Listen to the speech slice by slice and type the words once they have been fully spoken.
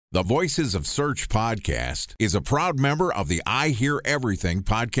The Voices of Search podcast is a proud member of the I Hear Everything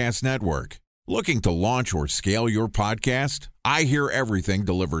podcast network. Looking to launch or scale your podcast? I Hear Everything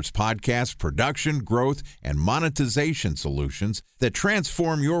delivers podcast production, growth, and monetization solutions that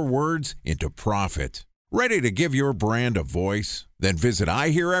transform your words into profit. Ready to give your brand a voice? Then visit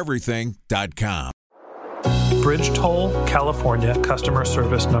iheareverything.com. Bridge toll, California, customer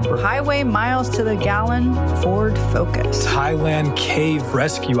service number. Highway miles to the gallon, Ford Focus. Thailand cave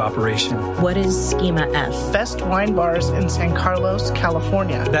rescue operation. What is Schema F? Best wine bars in San Carlos,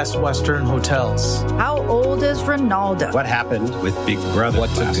 California. Best Western hotels. How old is Ronaldo? What happened with Big Brother?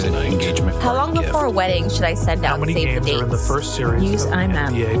 What's a good engagement? How long before a wedding should I send out How many save the games dates? are in the first series? Use IMAP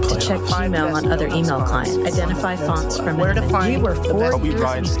NBA to check email on other email clients. Identify fonts from Where to find We were the 4 best years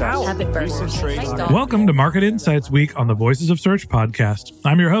wine out. Have it burned. Welcome to Market Insights Week on the Voices of Search podcast.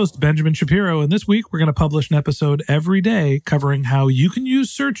 I'm your host, Benjamin Shapiro, and this week we're going to publish an episode every day covering how you can use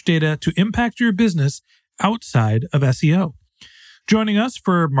search data to impact your business outside of SEO. Joining us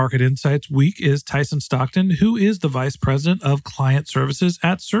for Market Insights Week is Tyson Stockton, who is the Vice President of Client Services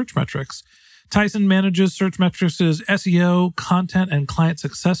at Searchmetrics. Tyson manages Searchmetrics' SEO, content, and client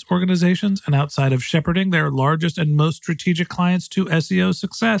success organizations, and outside of shepherding their largest and most strategic clients to SEO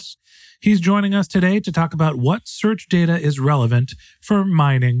success, he's joining us today to talk about what search data is relevant for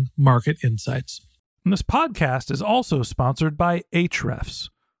mining market insights. And this podcast is also sponsored by Ahrefs.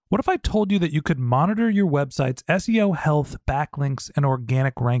 What if I told you that you could monitor your website's SEO health, backlinks, and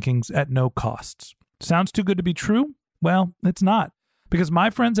organic rankings at no costs? Sounds too good to be true? Well, it's not, because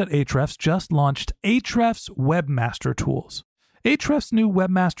my friends at Ahrefs just launched Ahrefs Webmaster Tools. Ahrefs' new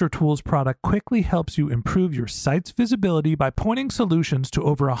Webmaster Tools product quickly helps you improve your site's visibility by pointing solutions to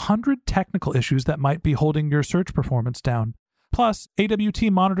over 100 technical issues that might be holding your search performance down. Plus,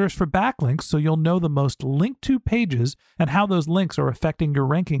 AWT monitors for backlinks so you'll know the most linked to pages and how those links are affecting your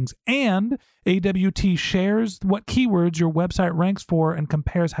rankings. And AWT shares what keywords your website ranks for and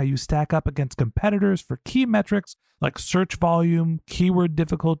compares how you stack up against competitors for key metrics like search volume, keyword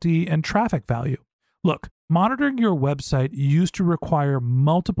difficulty, and traffic value. Look, monitoring your website used to require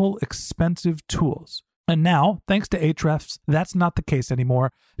multiple expensive tools. And now, thanks to Ahrefs, that's not the case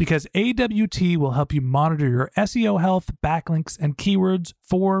anymore, because AWT will help you monitor your SEO health, backlinks, and keywords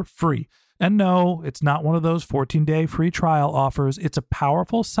for free. And no, it's not one of those 14-day free trial offers. It's a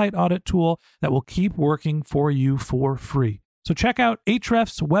powerful site audit tool that will keep working for you for free. So check out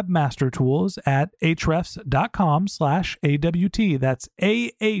Ahrefs Webmaster Tools at ahrefs.com/AWT. That's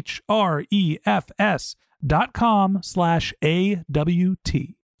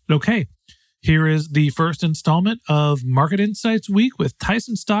ahrefs.com/AWT. Okay. Here is the first installment of Market Insights Week with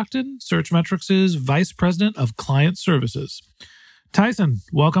Tyson Stockton, Searchmetrics' Vice President of Client Services. Tyson,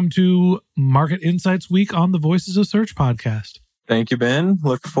 welcome to Market Insights Week on the Voices of Search podcast. Thank you, Ben.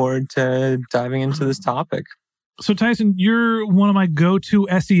 Look forward to diving into this topic. So Tyson, you're one of my go-to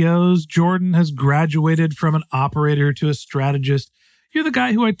SEOs. Jordan has graduated from an operator to a strategist. You're the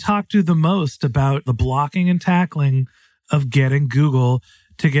guy who I talk to the most about the blocking and tackling of getting Google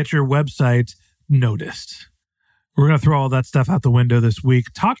to get your website noticed. We're going to throw all that stuff out the window this week.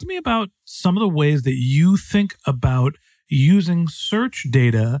 Talk to me about some of the ways that you think about using search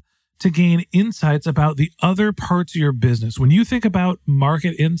data to gain insights about the other parts of your business. When you think about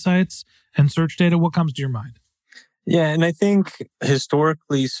market insights and search data, what comes to your mind? Yeah, and I think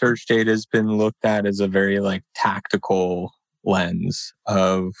historically search data has been looked at as a very tactical lens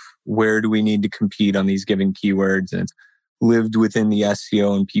of where do we need to compete on these given keywords, and it's lived within the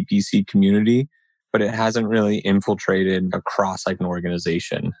SEO and PPC community, but it hasn't really infiltrated across an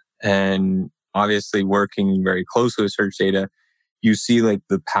organization. And obviously working very closely with search data, you see the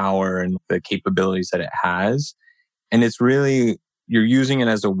power and the capabilities that it has. And it's really, you're using it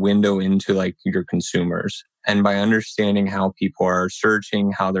as a window into your consumers. And by understanding how people are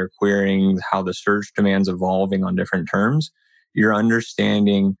searching, how they're querying, how the search demand's evolving on different terms, you're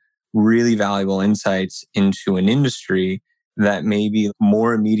understanding really valuable insights into an industry that may be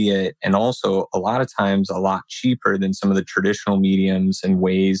more immediate and also a lot of times a lot cheaper than some of the traditional mediums and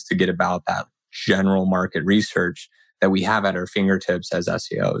ways to get about that general market research that we have at our fingertips as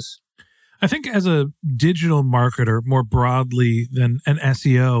SEOs. I think as a digital marketer, more broadly than an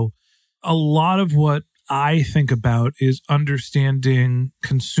SEO, a lot of what I think about is understanding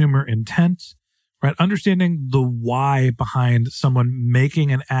consumer intent, right? Understanding the why behind someone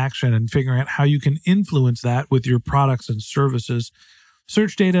making an action and figuring out how you can influence that with your products and services.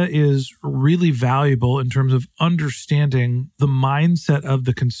 Search data is really valuable in terms of understanding the mindset of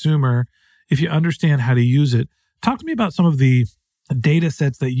the consumer if you understand how to use it. Talk to me about some of the data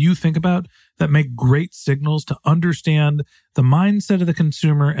sets that you think about that make great signals to understand the mindset of the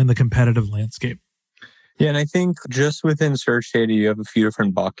consumer and the competitive landscape? Yeah, and I think just within search data, you have a few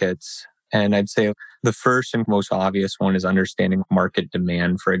different buckets. And I'd say the first and most obvious one is understanding market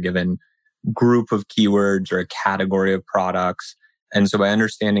demand for a given group of keywords or a category of products. And so by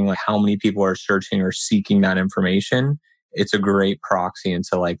understanding like how many people are searching or seeking that information, it's a great proxy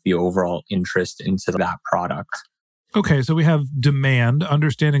into like the overall interest into that product. Okay, so we have demand,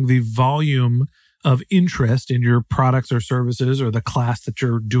 understanding the volume of interest in your products or services or the class that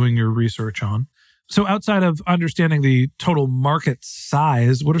you're doing your research on. So outside of understanding the total market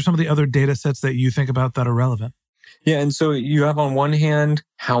size, what are some of the other data sets that you think about that are relevant? Yeah, and so you have on one hand,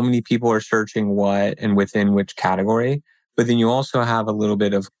 how many people are searching what and within which category. But then you also have a little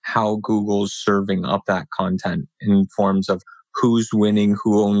bit of how Google's serving up that content in forms of who's winning,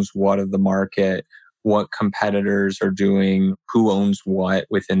 who owns what of the market, what competitors are doing, who owns what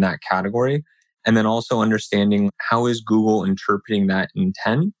within that category. And then also understanding how is Google interpreting that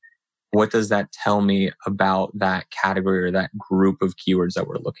intent? What does that tell me about that category or that group of keywords that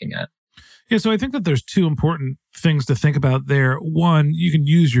we're looking at? Yeah, so I think that there's two important things to think about there. One, you can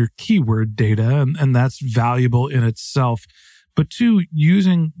use your keyword data, and that's valuable in itself. But two,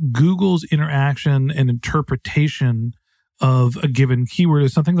 using Google's interaction and interpretation of a given keyword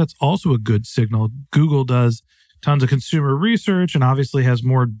is something that's also a good signal. Google does tons of consumer research and obviously has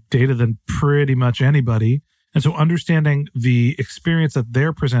more data than pretty much anybody. And so understanding the experience that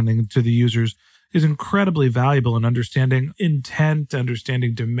they're presenting to the users is incredibly valuable in understanding intent,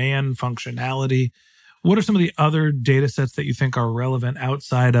 understanding demand, functionality. What are some of the other data sets that you think are relevant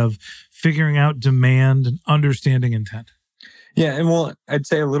outside of figuring out demand and understanding intent? Yeah, and well, I'd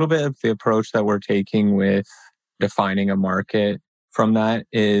say a little bit of the approach that we're taking with defining a market from that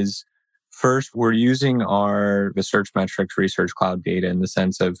is first, we're using the Searchmetrics Research Cloud data in the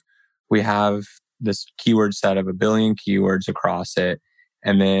sense of we have this keyword set of 1 billion keywords across it.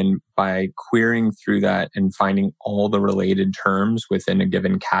 And then by querying through that and finding all the related terms within a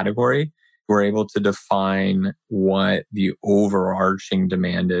given category, we're able to define what the overarching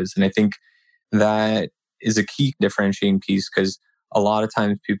demand is. And I think that is a key differentiating piece because a lot of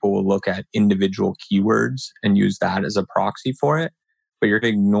times people will look at individual keywords and use that as a proxy for it, but you're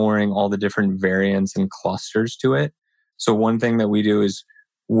ignoring all the different variants and clusters to it. So one thing that we do is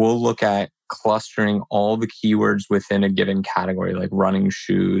we'll look at clustering all the keywords within a given category, like running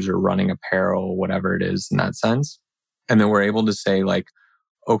shoes or running apparel, whatever it is in that sense. And then we're able to say like,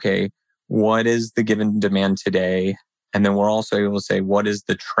 okay, what is the given demand today? And then we're also able to say, what is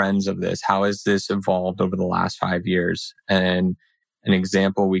the trends of this? How has this evolved over the last 5 years? And an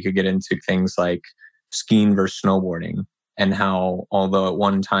example, we could get into things like skiing versus snowboarding and how, although at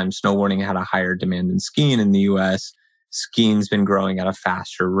one time snowboarding had a higher demand than skiing in the US, skiing's been growing at a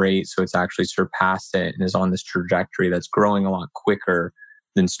faster rate. So it's actually surpassed it and is on this trajectory that's growing a lot quicker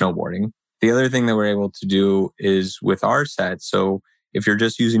than snowboarding. The other thing that we're able to do is with our set. So if you're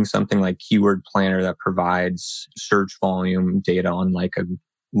just using something like Keyword Planner that provides search volume data on like a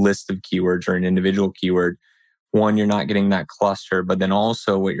list of keywords or an individual keyword, one, you're not getting that cluster, but then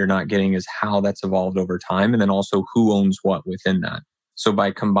also what you're not getting is how that's evolved over time. And then also who owns what within that. So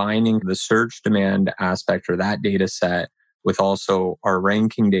by combining the search demand aspect or that data set with also our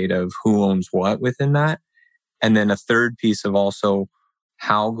ranking data of who owns what within that, and then a third piece of also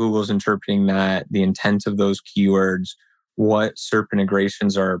how Google's interpreting that, the intent of those keywords, what SERP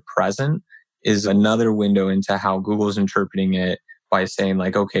integrations are present is another window into how Google's interpreting it by saying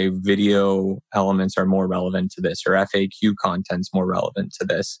like, okay, video elements are more relevant to this or FAQ content's more relevant to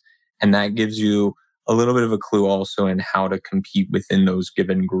this. And that gives you a little bit of a clue also in how to compete within those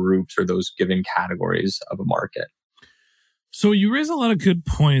given groups or those given categories of a market. So you raise a lot of good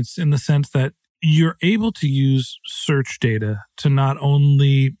points in the sense that you're able to use search data to not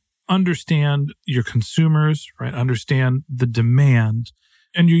only understand your consumers, right? Understand the demand,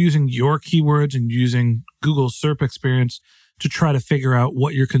 and you're using your keywords and using Google's SERP experience to try to figure out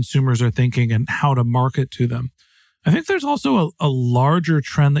what your consumers are thinking and how to market to them. I think there's also a larger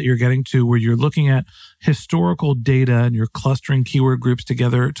trend that you're getting to where you're looking at historical data and you're clustering keyword groups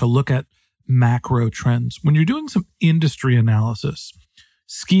together to look at macro trends. When you're doing some industry analysis,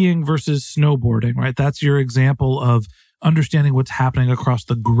 skiing versus snowboarding, right? That's your example of understanding what's happening across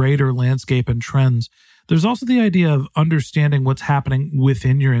the greater landscape and trends. There's also the idea of understanding what's happening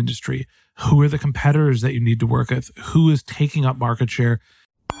within your industry. Who are the competitors that you need to work with? Who is taking up market share?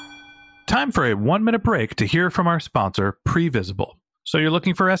 Time for a 1-minute break to hear from our sponsor, Previsible. So you're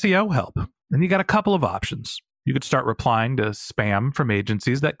looking for SEO help, and you got a couple of options. You could start replying to spam from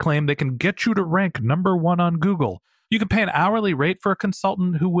agencies that claim they can get you to rank #1 on Google. You can pay an hourly rate for a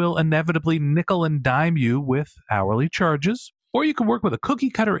consultant who will inevitably nickel and dime you with hourly charges. Or you can work with a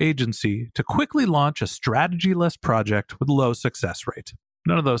cookie-cutter agency to quickly launch a strategy-less project with low success rate.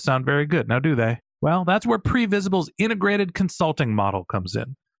 None of those sound very good, now do they? Well, that's where Previsible's integrated consulting model comes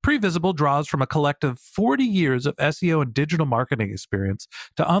in. Previsible draws from a collective 40 years of SEO and digital marketing experience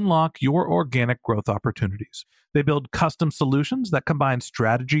to unlock your organic growth opportunities. They build custom solutions that combine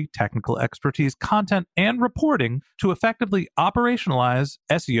strategy, technical expertise, content, and reporting to effectively operationalize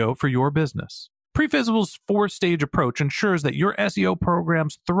SEO for your business. Previsible's 4-stage approach ensures that your SEO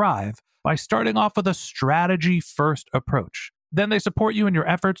programs thrive by starting off with a strategy-first approach. Then they support you in your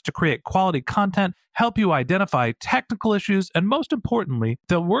efforts to create quality content, help you identify technical issues, and most importantly,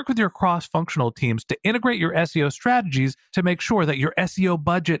 they'll work with your cross-functional teams to integrate your SEO strategies to make sure that your SEO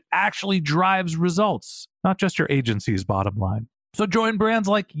budget actually drives results, not just your agency's bottom line. So join brands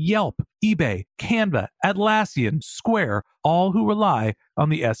like Yelp, eBay, Canva, Atlassian, Square, all who rely on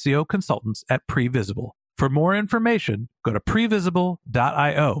the SEO consultants at Previsible. For more information, go to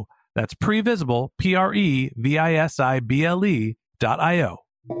previsible.io. That's Previsible, Previsible.io.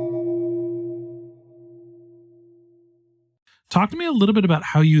 Talk to me a little bit about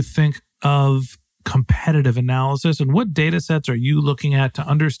how you think of competitive analysis and what data sets are you looking at to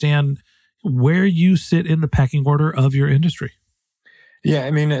understand where you sit in the pecking order of your industry? Yeah,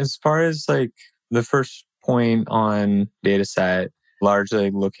 I mean, as far as like the first point on data set,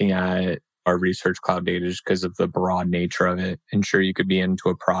 largely looking at our research cloud data just because of the broad nature of it. And sure, you could be into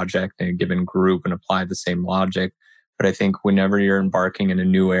a project in a given group and apply the same logic. But I think whenever you're embarking in a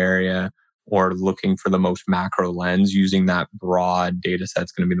new area or looking for the most macro lens, using that broad data set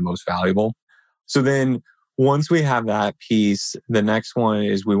is going to be the most valuable. So then once we have that piece, the next one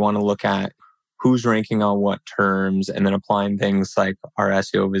is we want to look at who's ranking on what terms and then applying things like our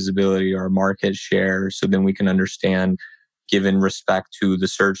SEO visibility or market share. So then we can understand, given respect to the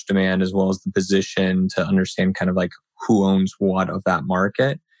search demand as well as the position, to understand kind of like who owns what of that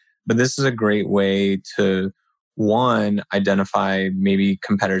market. But this is a great way to, one, identify maybe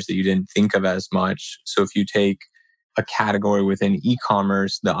competitors that you didn't think of as much. So if you take a category within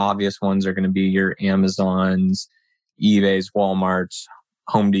e-commerce, the obvious ones are going to be your Amazons, eBays, Walmarts,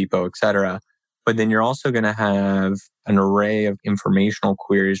 Home Depot, etc. But then you're also going to have an array of informational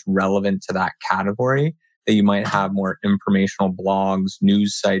queries relevant to that category that you might have more informational blogs,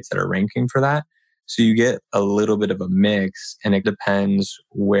 news sites that are ranking for that. So you get a little bit of a mix, and it depends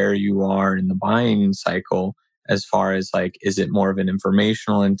where you are in the buying cycle as far as like, is it more of an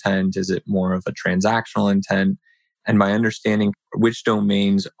informational intent? Is it more of a transactional intent? And by understanding which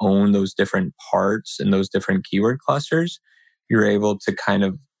domains own those different parts and those different keyword clusters, you're able to kind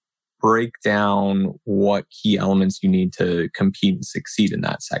of break down what key elements you need to compete and succeed in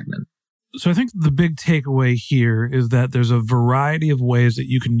that segment. So I think the big takeaway here is that there's a variety of ways that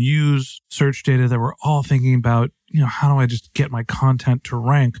you can use search data that we're all thinking about, how do I just get my content to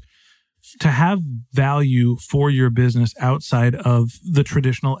rank, to have value for your business outside of the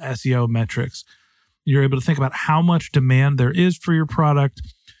traditional SEO metrics. You're able to think about how much demand there is for your product,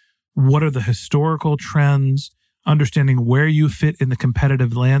 what are the historical trends, understanding where you fit in the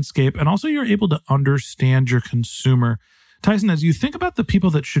competitive landscape, and also you're able to understand your consumer. Tyson, as you think about the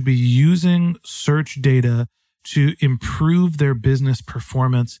people that should be using search data to improve their business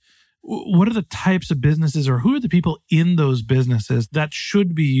performance, what are the types of businesses or who are the people in those businesses that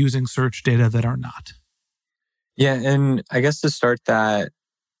should be using search data that are not? Yeah, and I guess to start that,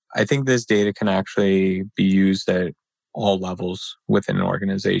 I think this data can actually be used at all levels within an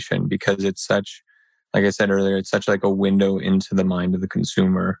organization because it's such, like I said earlier, it's such like a window into the mind of the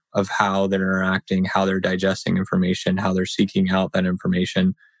consumer of how they're interacting, how they're digesting information, how they're seeking out that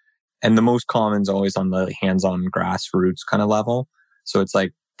information. And the most common is always on the hands-on grassroots kind of level. So it's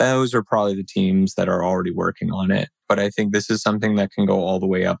like, those are probably the teams that are already working on it. But I think this is something that can go all the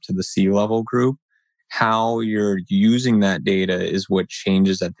way up to the C-level group. How you're using that data is what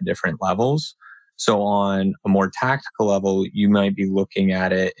changes at the different levels. So on a more tactical level, you might be looking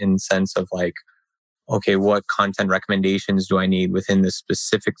at it in the sense of like, okay, what content recommendations do I need within this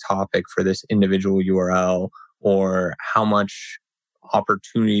specific topic for this individual URL? Or how much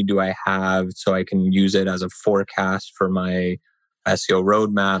opportunity do I have so I can use it as a forecast for my SEO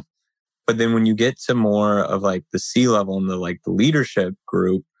roadmap? But then when you get to more of like the C-level and the leadership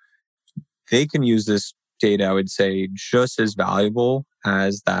group, they can use this data, I would say, just as valuable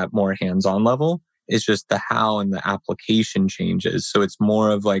as that more hands-on level. It's just the how and the application changes. So it's more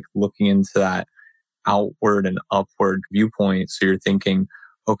of like looking into that outward and upward viewpoint. So you're thinking,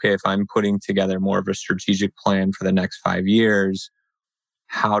 okay, if I'm putting together more of a strategic plan for the next 5 years,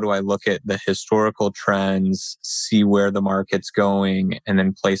 how do I look at the historical trends, see where the market's going, and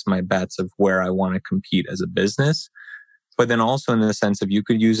then place my bets of where I want to compete as a business. But then also in the sense of you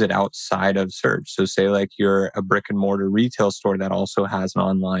could use it outside of search. So say like you're a brick and mortar retail store that also has an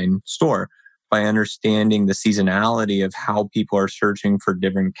online store. By understanding the seasonality of how people are searching for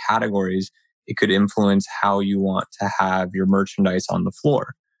different categories, it could influence how you want to have your merchandise on the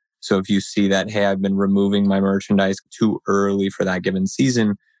floor. So if you see that, hey, I've been removing my merchandise too early for that given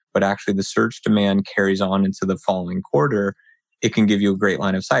season, but actually the search demand carries on into the following quarter, it can give you a great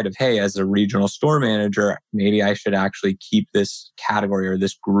line of sight of, hey, as a regional store manager, maybe I should actually keep this category or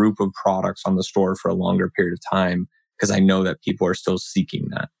this group of products on the store for a longer period of time because I know that people are still seeking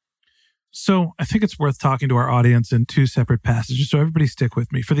that. So I think it's worth talking to our audience in two separate passages. So everybody stick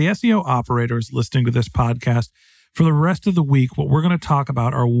with me. For the SEO operators listening to this podcast, for the rest of the week, what we're going to talk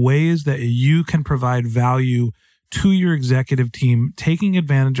about are ways that you can provide value to your executive team, taking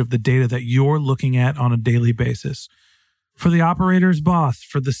advantage of the data that you're looking at on a daily basis. For the operator's boss,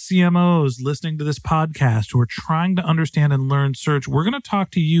 for the CMOs listening to this podcast who are trying to understand and learn search, we're going to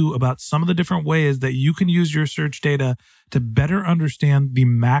talk to you about some of the different ways that you can use your search data to better understand the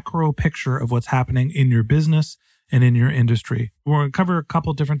macro picture of what's happening in your business and in your industry. We're going to cover a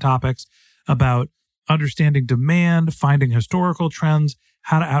couple different topics about understanding demand, finding historical trends,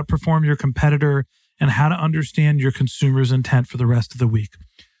 how to outperform your competitor, and how to understand your consumer's intent for the rest of the week.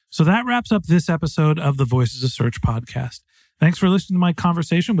 So that wraps up this episode of the Voices of Search podcast. Thanks for listening to my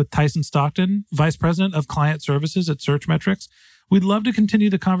conversation with Tyson Stockton, Vice President of Client Services at Searchmetrics. We'd love to continue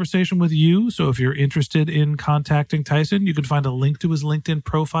the conversation with you. So if you're interested in contacting Tyson, you can find a link to his LinkedIn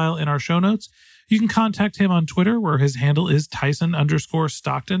profile in our show notes. You can contact him on Twitter, where his handle is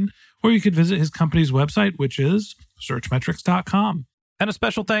Tyson_Stockton, or you could visit his company's website, which is searchmetrics.com. And a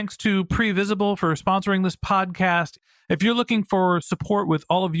special thanks to Previsible for sponsoring this podcast. If you're looking for support with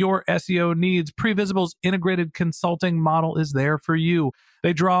all of your SEO needs, Previsible's integrated consulting model is there for you.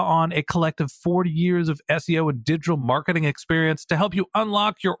 They draw on a collective 40 years of SEO and digital marketing experience to help you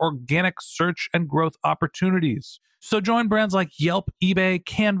unlock your organic search and growth opportunities. So join brands like Yelp, eBay,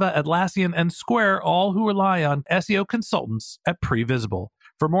 Canva, Atlassian, and Square, all who rely on SEO consultants at Previsible.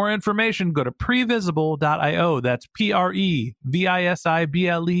 For more information, go to previsible.io. That's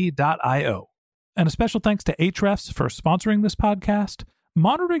previsible.io. And a special thanks to Ahrefs for sponsoring this podcast.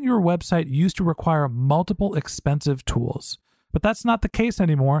 Monitoring your website used to require multiple expensive tools, but that's not the case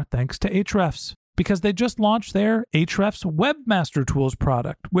anymore thanks to Ahrefs, because they just launched their Ahrefs Webmaster Tools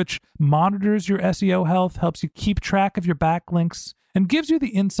product, which monitors your SEO health, helps you keep track of your backlinks, and gives you the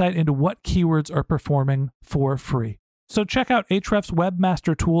insight into what keywords are performing for free. So check out Ahrefs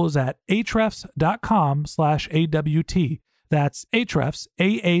Webmaster Tools at ahrefs.com/AWT. That's Ahrefs,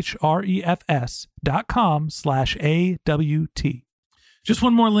 AHREFS.com/AWT. Just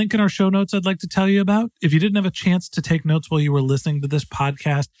one more link in our show notes I'd like to tell you about. If you didn't have a chance to take notes while you were listening to this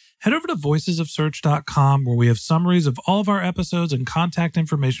podcast, head over to voicesofsearch.com, where we have summaries of all of our episodes and contact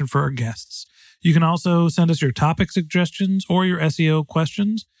information for our guests. You can also send us your topic suggestions or your SEO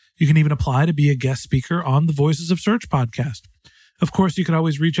questions. You can even apply to be a guest speaker on the Voices of Search podcast. Of course, you can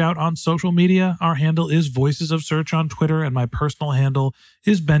always reach out on social media. Our handle is Voices of Search on Twitter, and my personal handle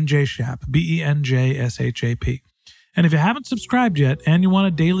is Ben J. Shap, BenJShap. And if you haven't subscribed yet and you want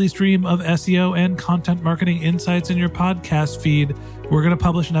a daily stream of SEO and content marketing insights in your podcast feed, we're going to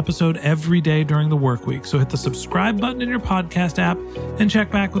publish an episode every day during the work week. So hit the subscribe button in your podcast app and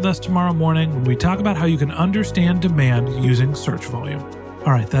check back with us tomorrow morning when we talk about how you can understand demand using search volume.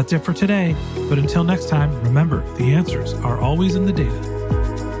 All right, that's it for today. But until next time, remember, the answers are always in the data.